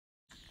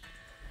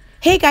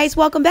Hey guys,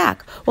 welcome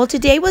back. Well,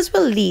 today was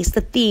released the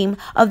theme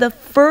of the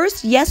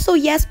first Yes So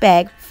Yes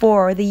bag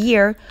for the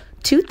year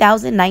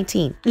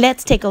 2019.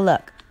 Let's take a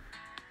look.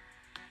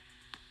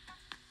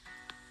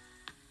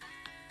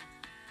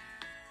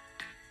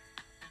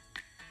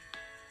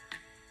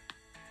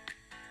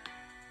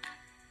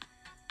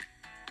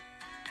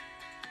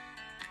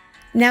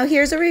 Now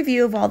here's a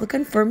review of all the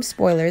confirmed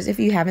spoilers if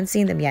you haven't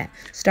seen them yet,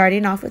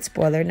 starting off with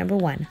spoiler number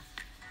 1.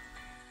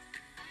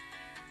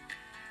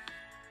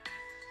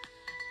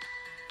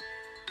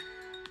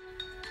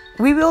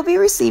 We will be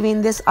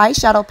receiving this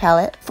eyeshadow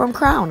palette from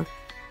Crown.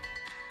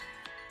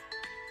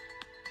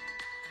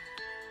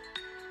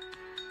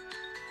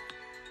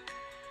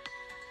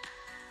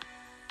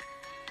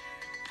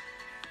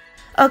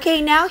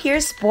 Okay, now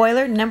here's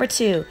spoiler number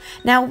 2.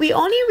 Now, we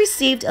only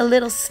received a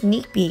little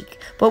sneak peek,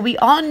 but we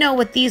all know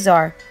what these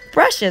are.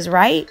 Brushes,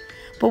 right?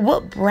 But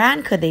what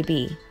brand could they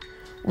be?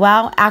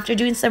 Well, after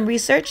doing some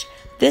research,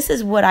 this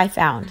is what I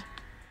found.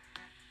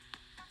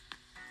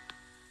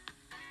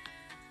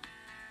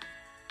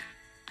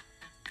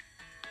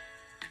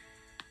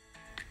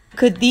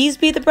 Could these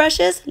be the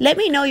brushes? Let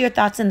me know your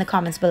thoughts in the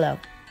comments below.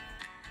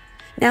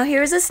 Now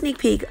here's a sneak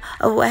peek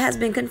of what has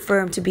been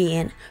confirmed to be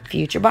in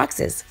future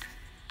boxes.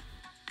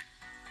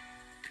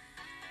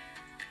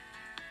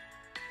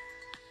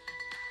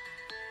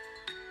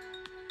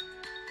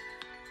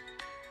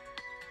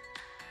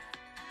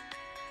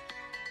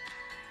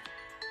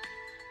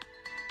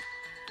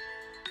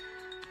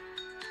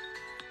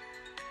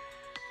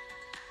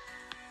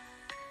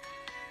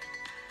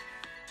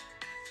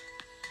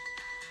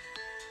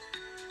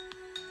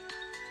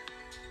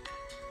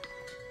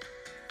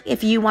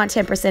 If you want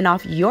 10%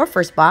 off your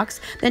first box,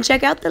 then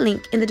check out the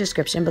link in the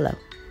description below.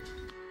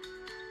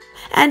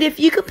 And if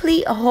you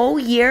complete a whole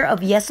year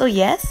of Yes So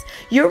Yes,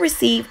 you'll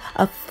receive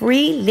a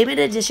free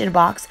limited edition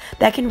box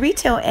that can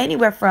retail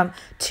anywhere from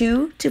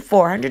 $200 to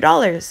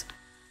 $400.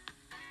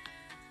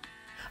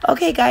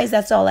 Okay guys,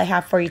 that's all I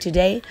have for you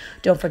today.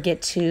 Don't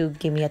forget to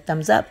give me a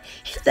thumbs up,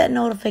 hit that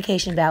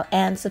notification bell,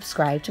 and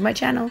subscribe to my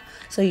channel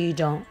so you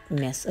don't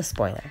miss a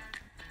spoiler.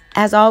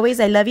 As always,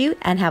 I love you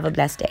and have a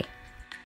blessed day.